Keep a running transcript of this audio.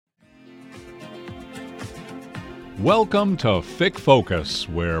Welcome to FICC Focus,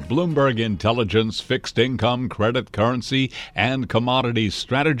 where Bloomberg Intelligence fixed income, credit, currency, and commodities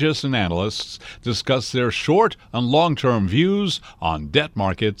strategists and analysts discuss their short and long-term views on debt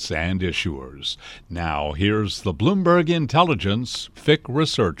markets and issuers. Now, here's the Bloomberg Intelligence FICC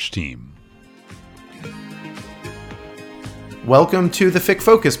research team. Welcome to the FICC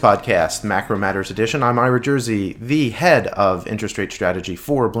Focus podcast, Macro Matters Edition. I'm Ira Jersey, the head of interest rate strategy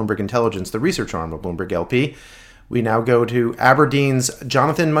for Bloomberg Intelligence, the research arm of Bloomberg LP. We now go to Abrdn's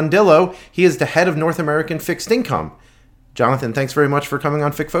Jonathan Mondillo. He is the head of North American fixed income. Jonathan, thanks very much for coming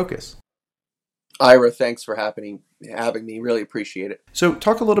on FICC Focus. Ira, thanks for having me. Really appreciate it. So,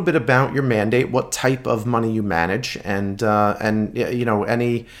 talk a little bit about your mandate, what type of money you manage, and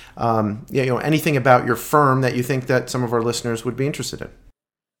anything about your firm that you think that some of our listeners would be interested in.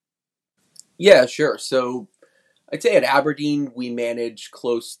 Yeah, sure. So, I'd say at Abrdn, we manage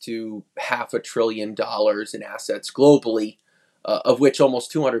close to $500 billion in assets globally, of which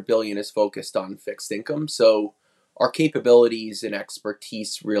almost $200 billion is focused on fixed income. So our capabilities and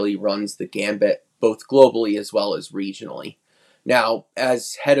expertise really runs the gambit, both globally as well as regionally. Now,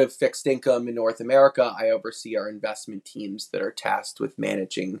 as head of fixed income in North America, I oversee our investment teams that are tasked with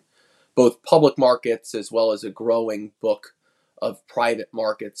managing both public markets as well as a growing book of private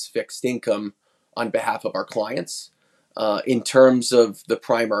markets fixed income on behalf of our clients. In terms of the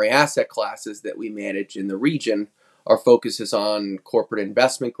primary asset classes that we manage in the region, our focus is on corporate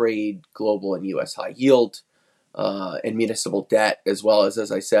investment grade, global and U.S. high yield, and municipal debt, as well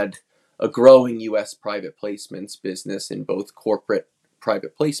as I said, a growing U.S. private placements business in both corporate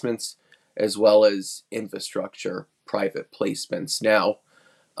private placements as well as infrastructure private placements. Now,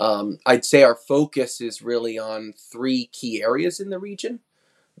 I'd say our focus is really on three key areas in the region.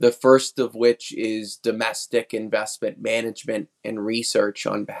 The first of which is domestic investment management and research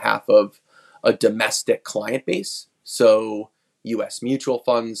on behalf of a domestic client base. So U.S. mutual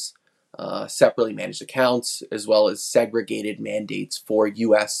funds, separately managed accounts, as well as segregated mandates for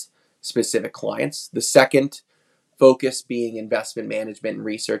U.S. specific clients. The second focus being investment management and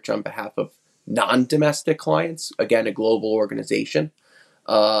research on behalf of non-domestic clients, again, a global organization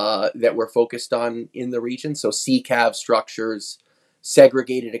that we're focused on in the region. So CCAV structures,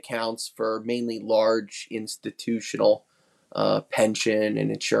 segregated accounts for mainly large institutional pension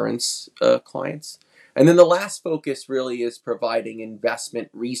and insurance clients. And then the last focus really is providing investment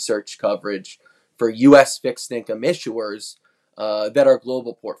research coverage for U.S. fixed income issuers that our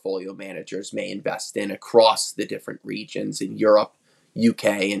global portfolio managers may invest in across the different regions in Europe, UK,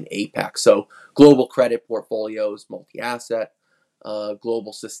 and APAC. So global credit portfolios, multi-asset,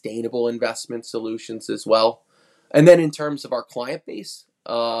 global sustainable investment solutions as well. And then in terms of our client base,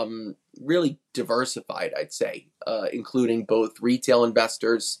 really diversified, I'd say, including both retail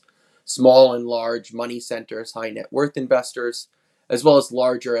investors, small and large money centers, high net worth investors, as well as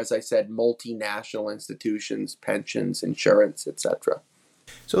larger, as I said, multinational institutions, pensions, insurance, etc.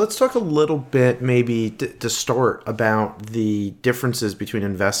 So let's talk a little bit maybe to start about the differences between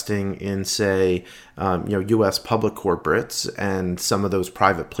investing in, say, U.S. public corporates and some of those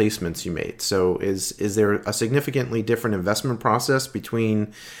private placements you made. So is there a significantly different investment process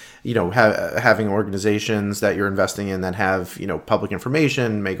between, having organizations that you're investing in that have, public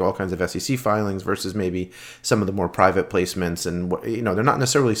information, make all kinds of SEC filings versus maybe some of the more private placements? And, they're not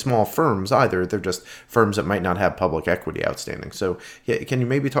necessarily small firms either. They're just firms that might not have public equity outstanding. So can you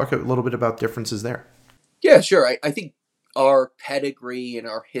maybe talk a little bit about differences there? Yeah, sure. I think our pedigree and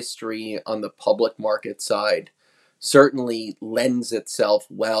our history on the public market side certainly lends itself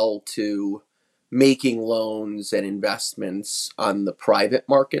well to making loans and investments on the private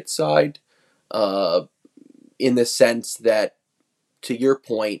market side, in the sense that, to your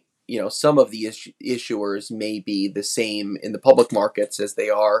point, some of the issuers may be the same in the public markets as they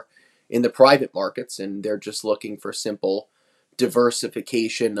are in the private markets, and they're just looking for simple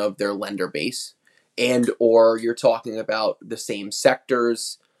diversification of their lender base. And or you're talking about the same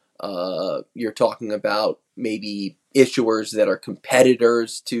sectors, you're talking about maybe issuers that are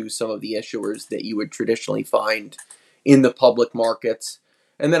competitors to some of the issuers that you would traditionally find in the public markets.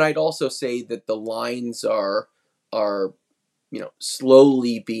 And then I'd also say that the lines are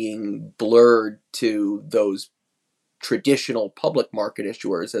slowly being blurred to those traditional public market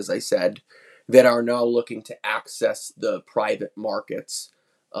issuers, as I said, that are now looking to access the private markets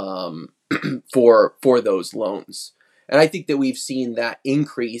for those loans. And I think that we've seen that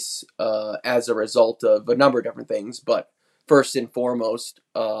increase as a result of a number of different things. But first and foremost,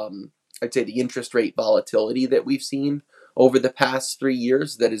 I'd say the interest rate volatility that we've seen over the past 3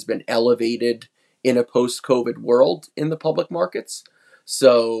 years that has been elevated in a post-COVID world in the public markets.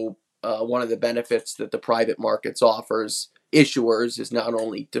 So one of the benefits that the private markets offers issuers is not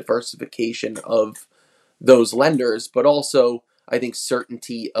only diversification of those lenders, but also I think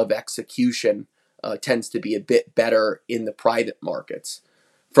certainty of execution tends to be a bit better in the private markets.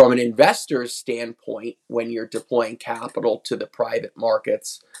 From an investor's standpoint, when you're deploying capital to the private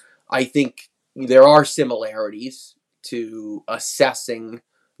markets, I think there are similarities to assessing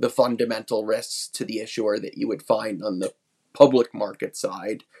the fundamental risks to the issuer that you would find on the public market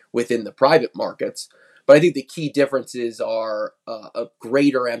side within the private markets. But I think the key differences are a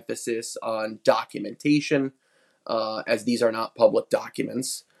greater emphasis on documentation, as these are not public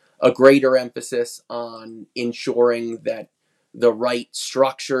documents, a greater emphasis on ensuring that the right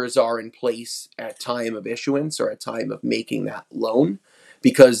structures are in place at time of issuance or at time of making that loan,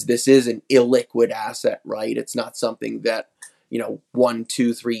 because this is an illiquid asset, right? It's not something that, 1,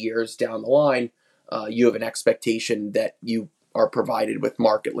 2, 3 years down the line, you have an expectation that you are provided with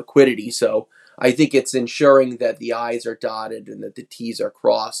market liquidity. So I think it's ensuring that the I's are dotted and that the T's are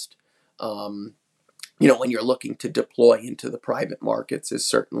crossed, when you're looking to deploy into the private markets is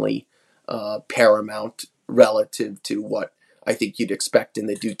certainly paramount relative to what I think you'd expect in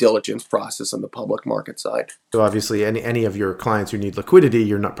the due diligence process on the public market side. So obviously, any of your clients who need liquidity,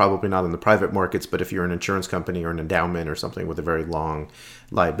 you're probably not in the private markets. But if you're an insurance company or an endowment or something with a very long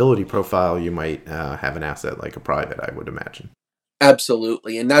liability profile, you might have an asset like a private, I would imagine.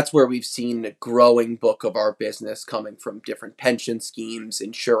 Absolutely. And that's where we've seen a growing book of our business coming from different pension schemes,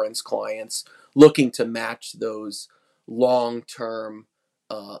 insurance clients, looking to match those long-term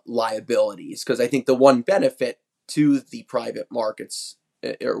liabilities. Because I think the one benefit to the private markets,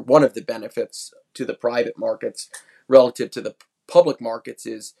 or one of the benefits to the private markets relative to the public markets,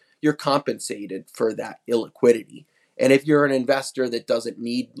 is you're compensated for that illiquidity. And if you're an investor that doesn't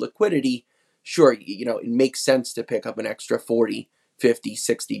need liquidity, sure, it makes sense to pick up an extra 40, 50,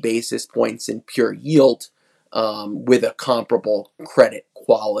 60 basis points in pure yield with a comparable credit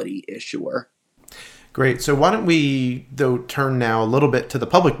quality issuer. Great. So why don't we, though, turn now a little bit to the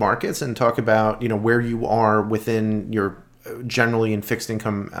public markets and talk about, where you are within your generally in fixed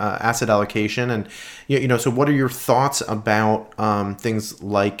income asset allocation. And, so what are your thoughts about things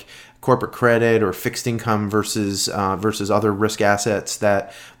like corporate credit or fixed income versus other risk assets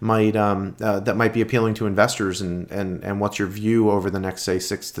that might be appealing to investors, and what's your view over the next, say,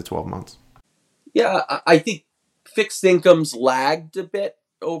 6 to 12 months? Yeah, I think fixed income's lagged a bit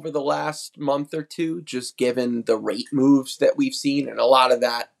over the last month or two, just given the rate moves that we've seen, and a lot of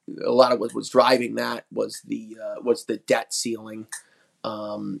what was driving that was the debt ceiling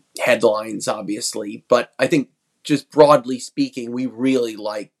headlines, obviously. But I think just broadly speaking, we really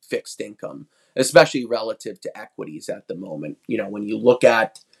like fixed income, especially relative to equities at the moment. When you look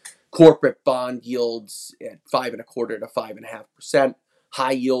at corporate bond yields at 5.25% to 5.5%,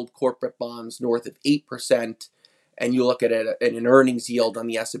 high yield corporate bonds north of 8%, and you look at an earnings yield on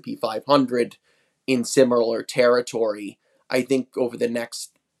the S&P 500 in similar territory, I think over the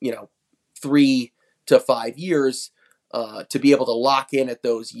next 3 to 5 years, to be able to lock in at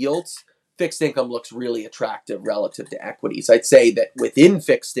those yields, fixed income looks really attractive relative to equities. I'd say that within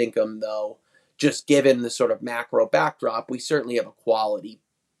fixed income, though, just given the sort of macro backdrop, we certainly have a quality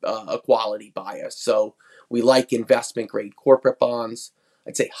bias. So we like investment grade corporate bonds.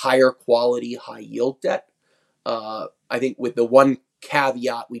 I'd say higher quality, high yield debt. I think with the one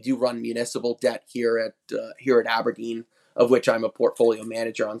caveat, we do run municipal debt here at Abrdn, of which I'm a portfolio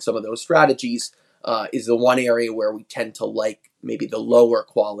manager on some of those strategies, is the one area where we tend to like maybe the lower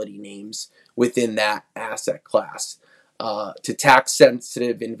quality names within that asset class. To tax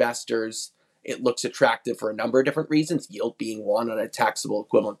sensitive investors, it looks attractive for a number of different reasons, yield being one on a taxable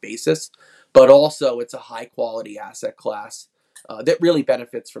equivalent basis, but also it's a high quality asset class that really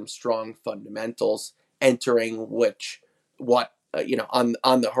benefits from strong fundamentals, entering what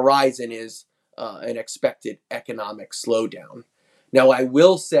on the horizon is an expected economic slowdown. Now, I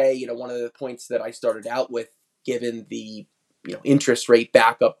will say, one of the points that I started out with, given the interest rate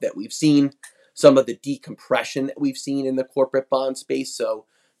backup that we've seen, some of the decompression that we've seen in the corporate bond space, so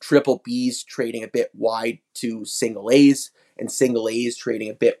triple B's trading a bit wide to single A's, and single A's trading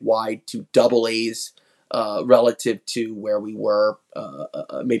a bit wide to double A's relative to where we were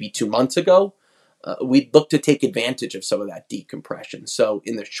maybe 2 months ago. We'd look to take advantage of some of that decompression. So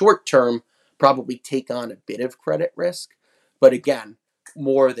in the short term, probably take on a bit of credit risk. But again,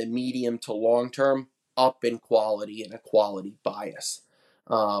 more the medium to long term, up in quality and a quality bias.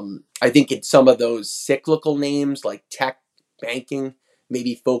 I think in some of those cyclical names like tech, banking,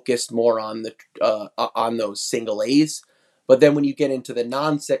 maybe focused more on those single A's. But then when you get into the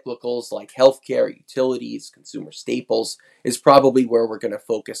non-cyclicals like healthcare, utilities, consumer staples, is probably where we're going to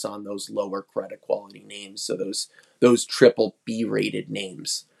focus on those lower credit quality names. So those triple B rated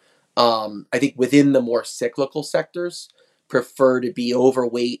names. I think within the more cyclical sectors, prefer to be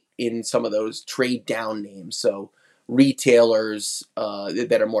overweight in some of those trade down names. So retailers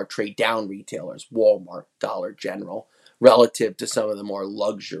that are more trade down retailers, Walmart, Dollar General, relative to some of the more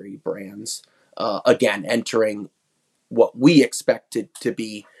luxury brands. Again, entering what we expected to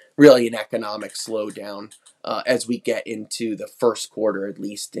be really an economic slowdown as we get into the first quarter, at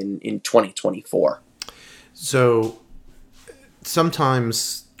least in 2024. So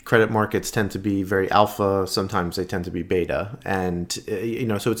sometimes credit markets tend to be very alpha, sometimes they tend to be beta, and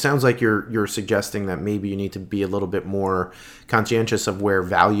so it sounds like you're suggesting that maybe you need to be a little bit more conscientious of where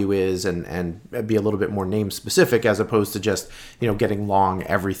value is and be a little bit more name specific, as opposed to just getting long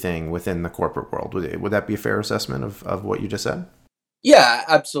everything within the corporate world. Would that be a fair assessment of what you just said? Yeah,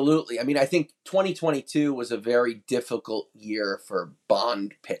 absolutely. I mean, I think 2022 was a very difficult year for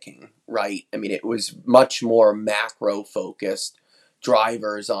bond picking, right? I mean, it was much more macro focused,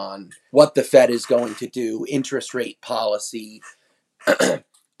 drivers on what the Fed is going to do, interest rate policy,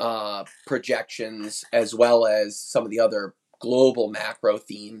 projections, as well as some of the other global macro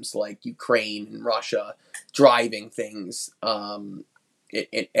themes like Ukraine and Russia driving things. And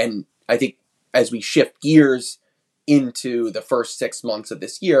I think as we shift gears into the first 6 months of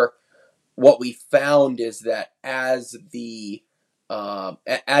this year, what we found is that as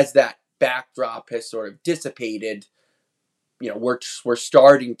that backdrop has sort of dissipated, we're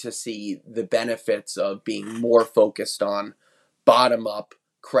starting to see the benefits of being more focused on bottom-up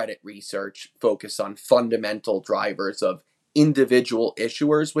credit research, focus on fundamental drivers of individual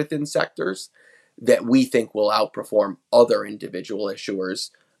issuers within sectors that we think will outperform other individual issuers,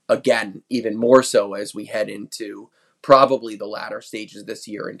 again, even more so as we head into probably the latter stages this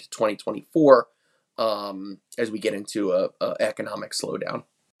year into 2024, as we get into a economic slowdown.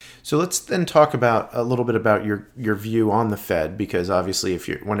 So let's then talk about a little bit about your view on the Fed, because obviously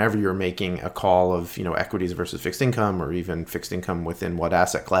whenever you're making a call of equities versus fixed income, or even fixed income within what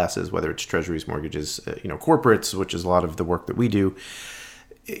asset classes, whether it's treasuries, mortgages, corporates, which is a lot of the work that we do,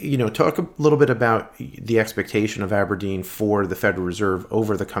 talk a little bit about the expectation of Abrdn for the Federal Reserve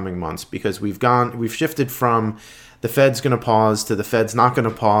over the coming months, because we've shifted from the Fed's going to pause to the Fed's not going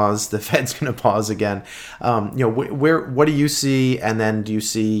to pause, the Fed's going to pause again. What do you see? And then do you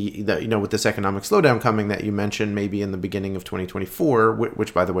see that, with this economic slowdown coming that you mentioned maybe in the beginning of 2024,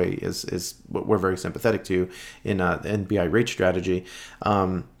 which by the way is what we're very sympathetic to in NBI rate strategy.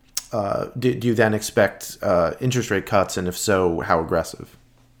 Do you then expect interest rate cuts? And if so, how aggressive?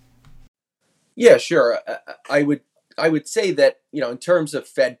 Yeah, sure. I would say that, in terms of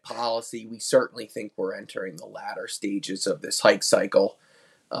Fed policy, we certainly think we're entering the latter stages of this hike cycle.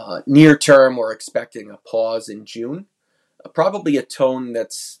 Near term, we're expecting a pause in June, probably a tone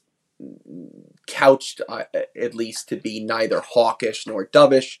that's couched, at least, to be neither hawkish nor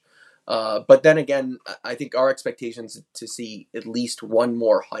dovish. But then again, I think our expectations to see at least one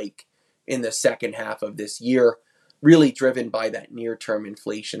more hike in the second half of this year, really driven by that near-term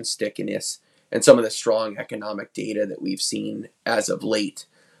inflation stickiness and some of the strong economic data that we've seen as of late.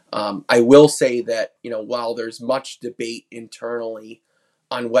 I will say that, while there's much debate internally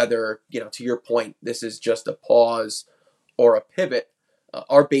on whether, to your point, this is just a pause or a pivot,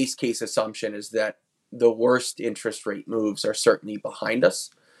 our base case assumption is that the worst interest rate moves are certainly behind us,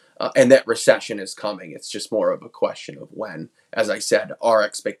 and that recession is coming. It's just more of a question of when. As I said, our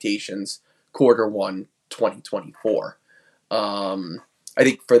expectations, Q1 2024. I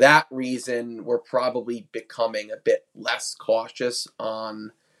think for that reason, we're probably becoming a bit less cautious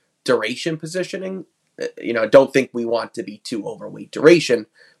on duration positioning. I don't think we want to be too overweight duration,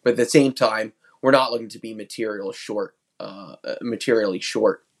 but at the same time, we're not looking to be materially short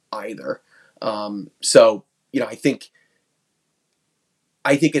either. So, I think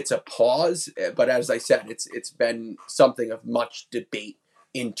it's a pause, but as I said, it's been something of much debate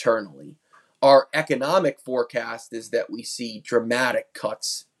internally. Our economic forecast is that we see dramatic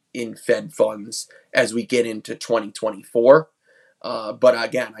cuts in Fed funds as we get into 2024. But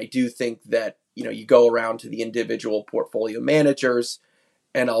again, I do think that, you go around to the individual portfolio managers,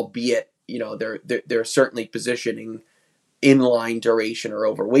 and albeit, they're certainly positioning inline duration or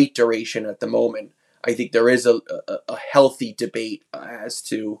overweight duration at the moment, I think there is a healthy debate as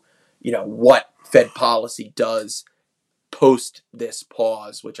to, what Fed policy does post this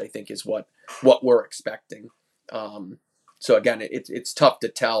pause, which I think is what we're expecting. So again, it's tough to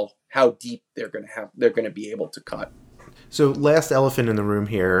tell how deep they're going to be able to cut. So last elephant in the room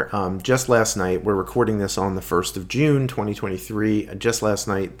here, just last night, we're recording this on the 1st of June, 2023. Just last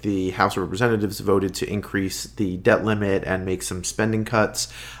night, the House of Representatives voted to increase the debt limit and make some spending cuts.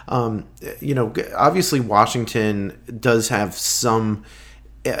 Obviously Washington does have some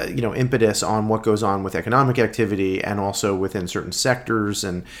impetus on what goes on with economic activity and also within certain sectors,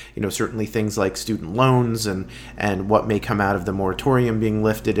 and certainly things like student loans and what may come out of the moratorium being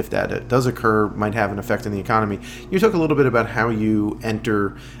lifted, if that does occur, might have an effect on the economy. You talk a little bit about how you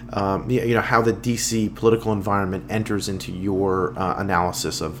enter, how the DC political environment enters into your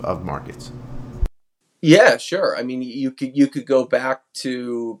analysis of markets. Yeah, sure. I mean, you could go back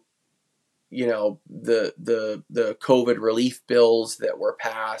to the COVID relief bills that were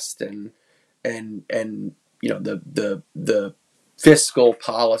passed and the fiscal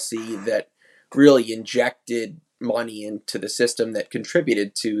policy that really injected money into the system that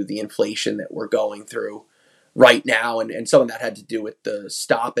contributed to the inflation that we're going through right now, and some of that had to do with the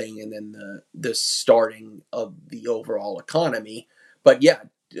stopping and then the starting of the overall economy. But yeah,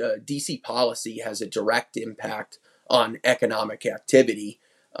 DC policy has a direct impact on economic activity.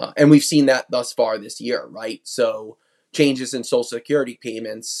 And we've seen that thus far this year, right? So changes in Social Security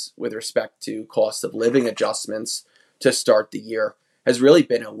payments with respect to cost of living adjustments to start the year has really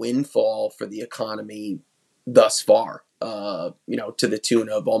been a windfall for the economy thus far, to the tune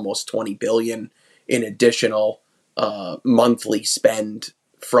of almost $20 billion in additional monthly spend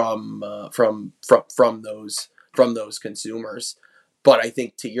from those consumers. But I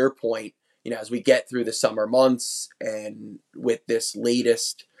think, to your point, as we get through the summer months and with this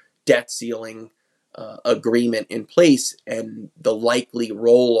latest debt ceiling agreement in place and the likely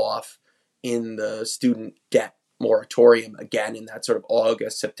roll-off in the student debt moratorium again in that sort of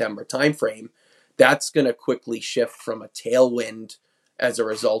August, September timeframe, that's going to quickly shift from a tailwind as a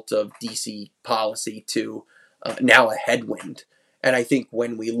result of DC policy to now a headwind. And I think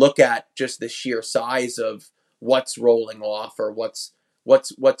when we look at just the sheer size of what's rolling off or what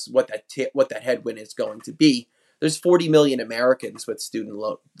that headwind is going to be, there's 40 million Americans with student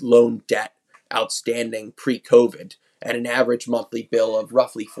loan debt outstanding pre-COVID at an average monthly bill of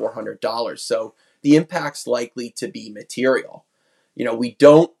roughly $400. So the impact's likely to be material. We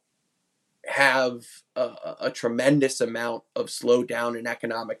don't have a tremendous amount of slowdown in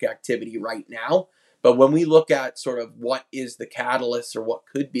economic activity right now, but when we look at sort of what is the catalyst or what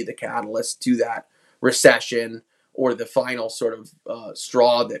could be the catalyst to that recession, or the final sort of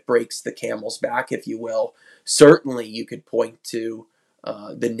straw that breaks the camel's back, if you will, certainly you could point to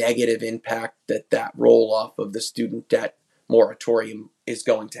the negative impact that roll-off of the student debt moratorium is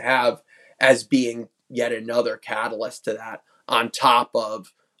going to have as being yet another catalyst to that, on top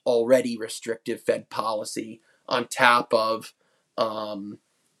of already restrictive Fed policy, on top of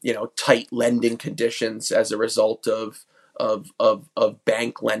tight lending conditions as a result of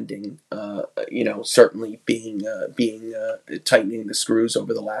bank lending, certainly being tightening the screws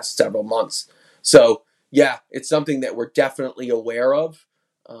over the last several months. So yeah, it's something that we're definitely aware of,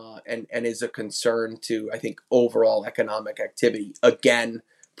 and is a concern to, I think, overall economic activity. Again,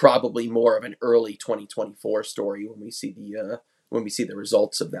 probably more of an early 2024 story when we see the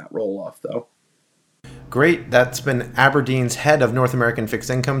results of that roll off, though. Great. That's been Abrdn's head of North American fixed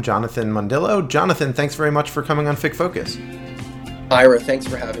income, Jonathan Mondillo. Jonathan, thanks very much for coming on FICC Focus. Ira, thanks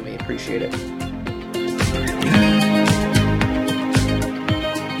for having me. Appreciate it.